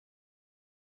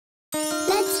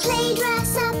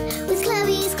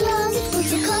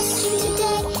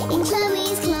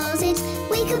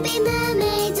be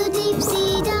mermaids or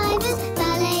deep-sea divers,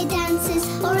 ballet dancers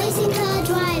or racing car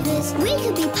drivers. We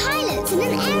could be pilots in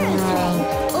an aeroplane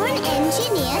or an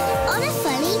engineer on a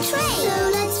funny train. So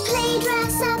let's play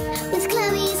dress up with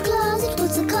Chloe's closet.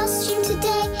 What's the costume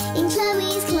today in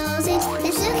Chloe's closet?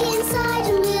 Let's look inside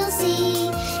and we'll see.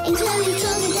 In Chloe's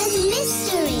closet there's a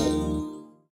mystery.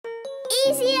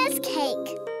 Easy as cake.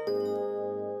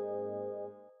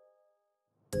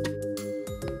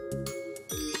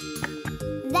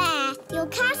 There, your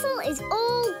castle is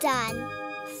all done.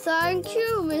 Thank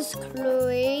you, Miss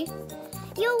Chloe.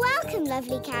 You're welcome,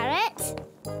 lovely carrot.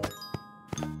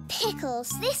 Pickles,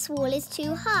 this wall is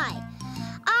too high.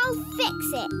 I'll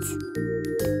fix it.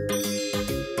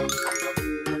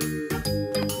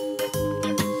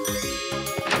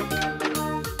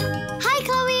 Hi,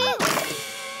 Chloe.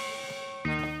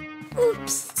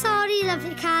 Oops, sorry,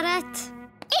 lovely carrot.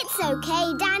 It's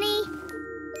okay, Danny.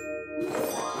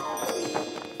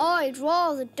 I'd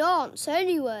rather dance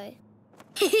anyway.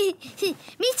 Me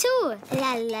too.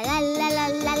 La la la la la la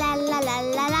la la la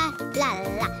la la la la la la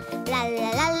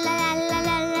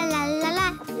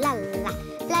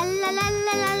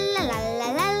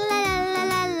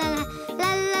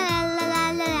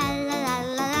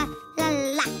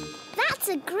la. That's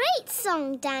a great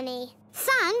song, Danny.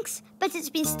 Thanks, but it's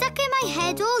been stuck in my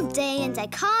head all day and I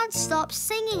can't stop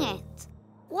singing it.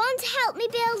 Want to help me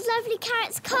build Lovely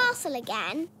Carrot's castle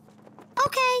again?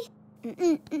 Okay.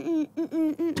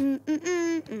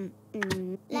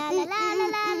 La la la la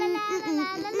la la la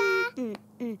la la la la.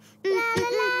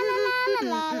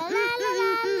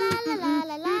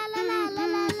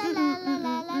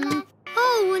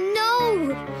 Oh no!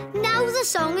 Now the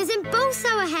song is in both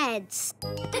our heads.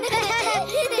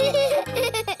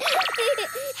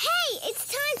 Hey, it's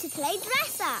time to play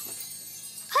dress up.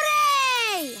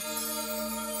 Hooray!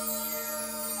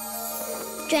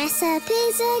 Dress up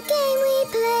is a game we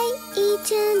play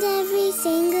each and every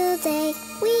single day.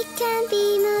 We can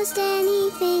be most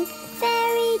anything,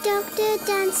 fairy, doctor,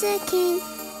 dancer, king.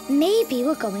 Maybe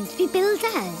we're going to be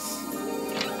builders.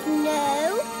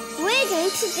 No, we're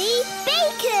going to be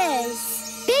bakers.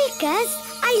 Bakers?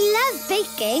 I love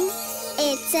baking.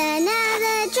 It's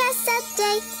another dress-up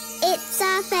day. It's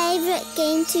our favourite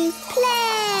game to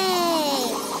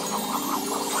play.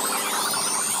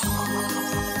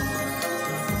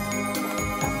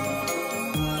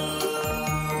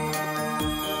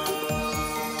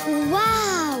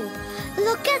 Wow!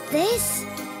 Look at this.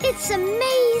 It's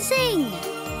amazing.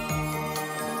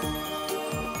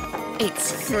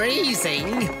 It's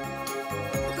freezing.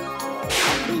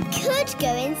 We could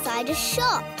go inside a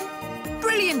shop.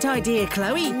 Brilliant idea,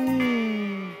 Chloe.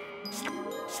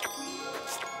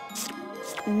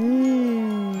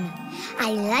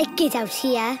 I like it out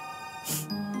here.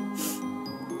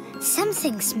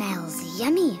 Something smells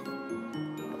yummy.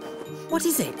 What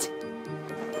is it?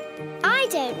 I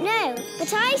don't know,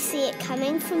 but I see it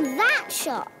coming from that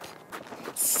shop.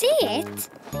 See it?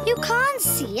 You can't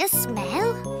see a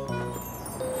smell.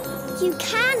 You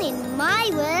can in my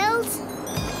world.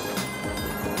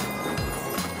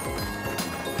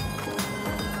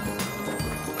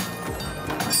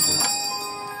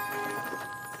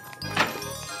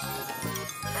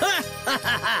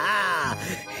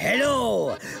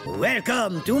 Hello!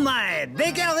 Welcome to my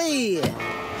bakery!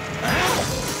 Huh?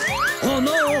 Oh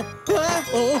no!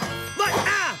 Oh! What?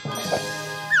 Ah!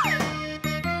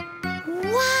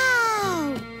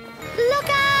 Wow! Look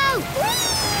out!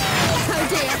 Oh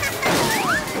dear!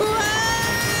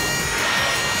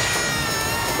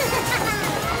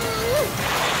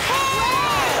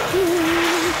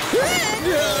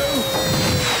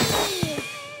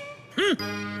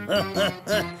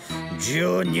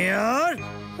 Junior?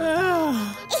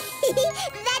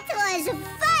 That was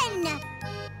fun!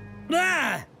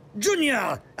 Ah!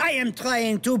 Junior, I am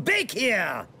trying to bake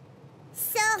here.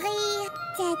 Sorry,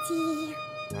 Daddy.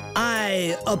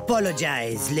 I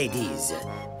apologize, ladies.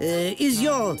 Is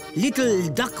your little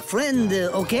duck friend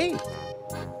okay?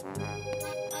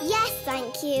 Yes,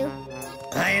 thank you.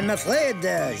 I am afraid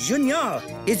Junior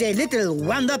is a little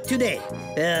wound up today.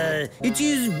 It's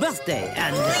his birthday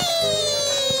and...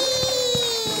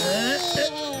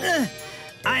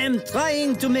 I am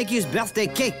trying to make his birthday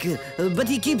cake, but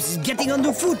he keeps getting on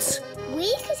the foot.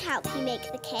 We could help you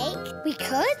make the cake. We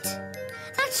could?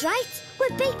 That's right,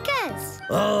 we're bakers.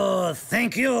 Oh,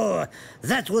 thank you.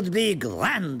 That would be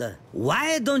grand.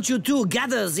 Why don't you two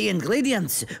gather the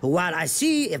ingredients while I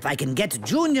see if I can get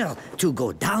Junior to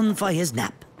go down for his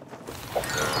nap?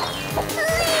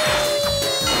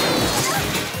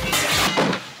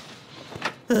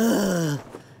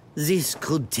 This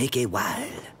could take a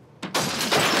while.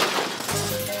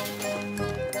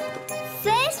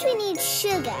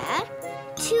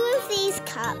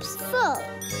 cups full.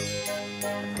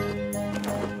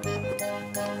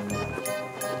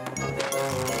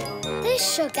 This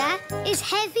sugar is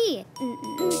heavy.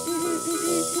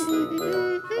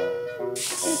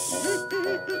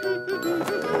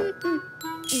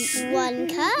 1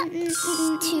 cup,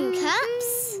 2 cups,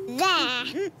 there.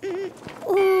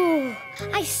 Ooh,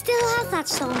 I still have that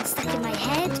song stuck in my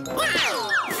head.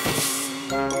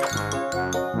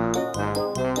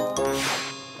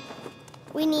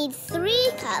 We need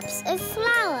 3 cups of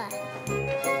flour.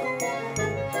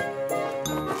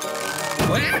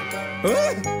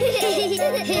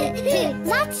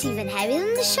 That's even heavier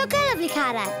than the sugar, lovely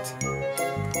carrot.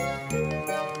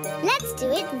 Let's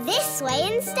do it this way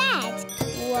instead.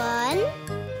 1,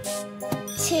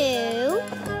 2,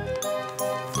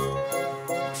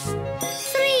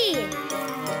 3.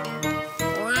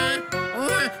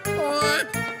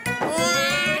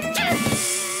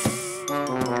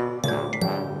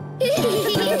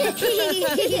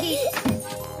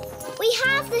 We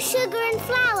have the sugar and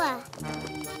flour.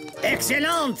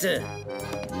 Excellent!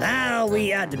 Now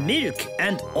we add milk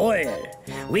and oil.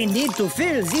 We need to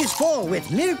fill this bowl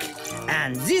with milk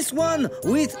and this one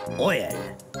with oil.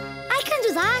 I can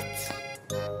do that.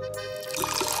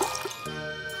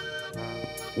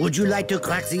 Would you like to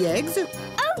crack the eggs?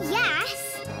 Oh,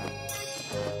 yes.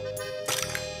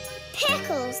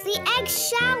 Pickles, the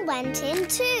eggshell went in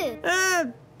too.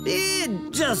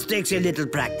 It just takes a little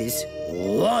practice.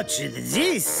 Watch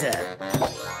this.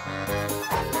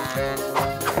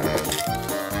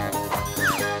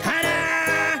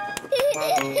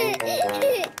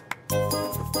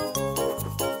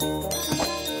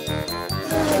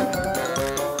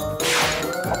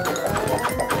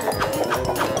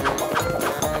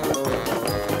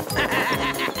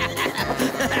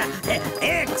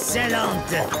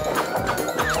 Excellent!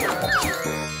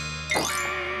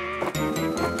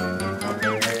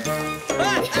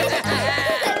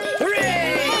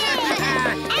 Hooray!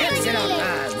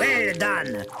 Excellent! Well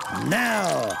done!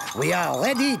 Now we are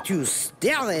ready to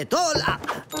stir it all up.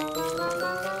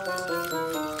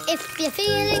 If you're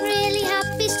feeling really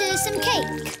happy, stir some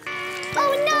cake.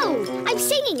 Oh no, I'm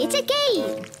singing it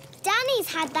again. Danny's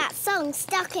had that song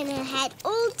stuck in her head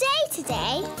all day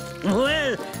today.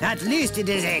 Well, at least it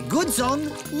is a good song.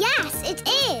 Yes, it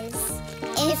is.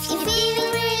 If you're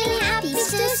feeling really happy,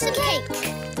 stir some cake.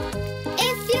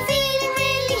 If you're feeling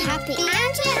really happy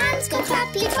and your hands go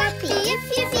clappy clappy.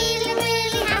 If you're feeling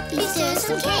really happy, stir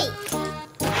some cake.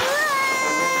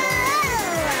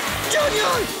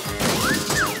 Junior!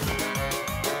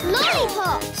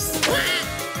 Lollipops!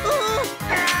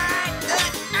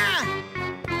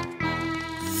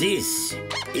 This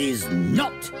is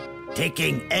not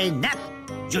taking a nap,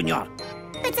 Junior.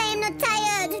 But I am not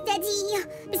tired, Daddy.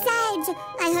 Besides,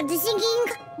 I heard the singing.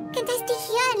 Can't I stay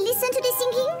here and listen to the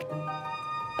singing?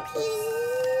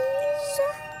 Please?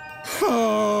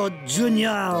 Oh,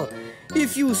 Junior,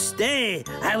 if you stay,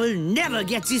 I will never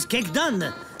get this cake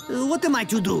done. What am I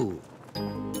to do?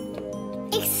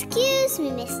 Excuse me,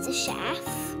 Mr. Chef.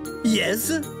 Yes?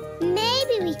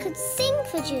 Maybe we could sing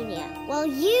for Junior while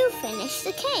you finish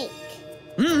the cake.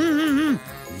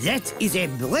 That is a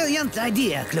brilliant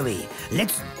idea, Chloe.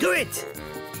 Let's do it.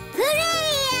 Hooray!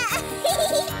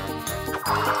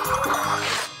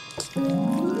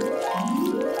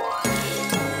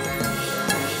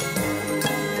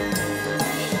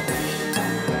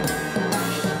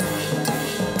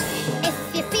 If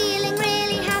you're feeling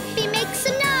really happy, make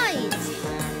some noise.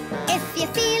 If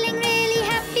you're feeling really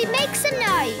happy, make some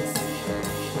noise.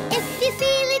 If you're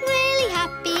feeling really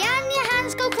happy and your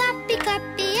hands go clappy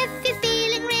clappy. If you're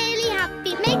feeling really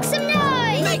happy, make some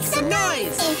noise. Make some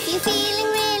noise! If you're feeling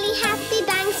really happy,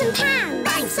 bang some pans.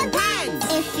 Bang some pans!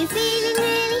 If you're feeling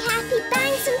really happy,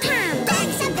 bang some pans.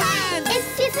 Bang some pans!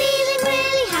 If you're feeling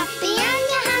really happy and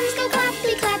your hands go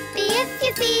clappy clappy. If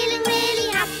you're feeling really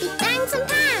happy, bang some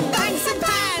pans. Bang some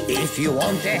pans! If you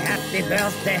want a happy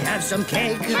birthday, have some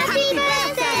cake. Happy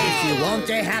birthday! If you want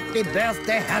a happy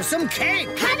birthday, have some cake.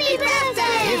 Happy birthday!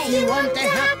 If you want a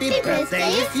happy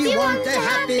birthday, if you want a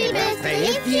happy birthday,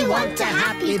 if you want a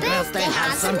happy birthday,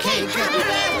 have some cake. Happy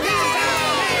birthday!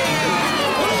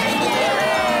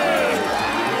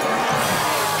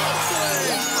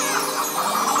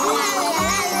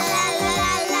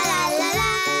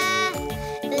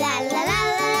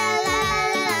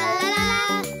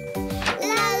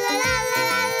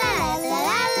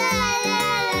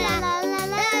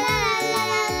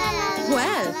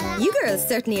 Well, you girls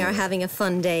certainly are having a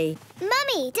fun day.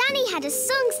 Mummy, Danny had a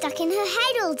song stuck in her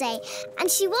head all day and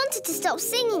she wanted to stop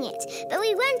singing it. But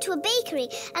we went to a bakery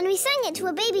and we sang it to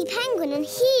a baby penguin and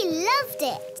he loved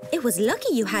it. It was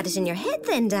lucky you had it in your head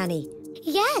then, Danny.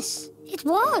 Yes, it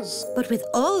was. But with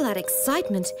all that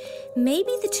excitement,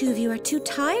 maybe the two of you are too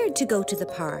tired to go to the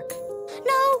park.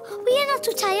 No, we are not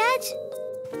too tired.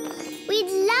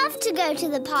 We'd love to go to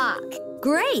the park.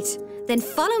 Great! Then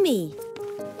follow me.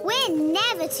 We're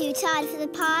never too tired for the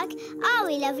park, are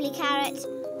we, lovely Carrot?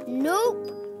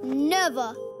 Nope,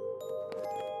 never.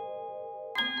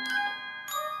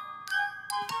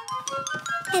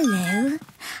 Hello,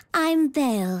 I'm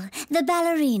Belle, the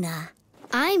ballerina.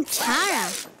 I'm Tara.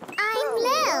 I'm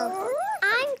Lil.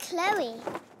 I'm Chloe.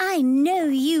 I know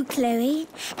you, Chloe,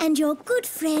 and your good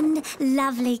friend,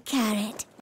 lovely Carrot.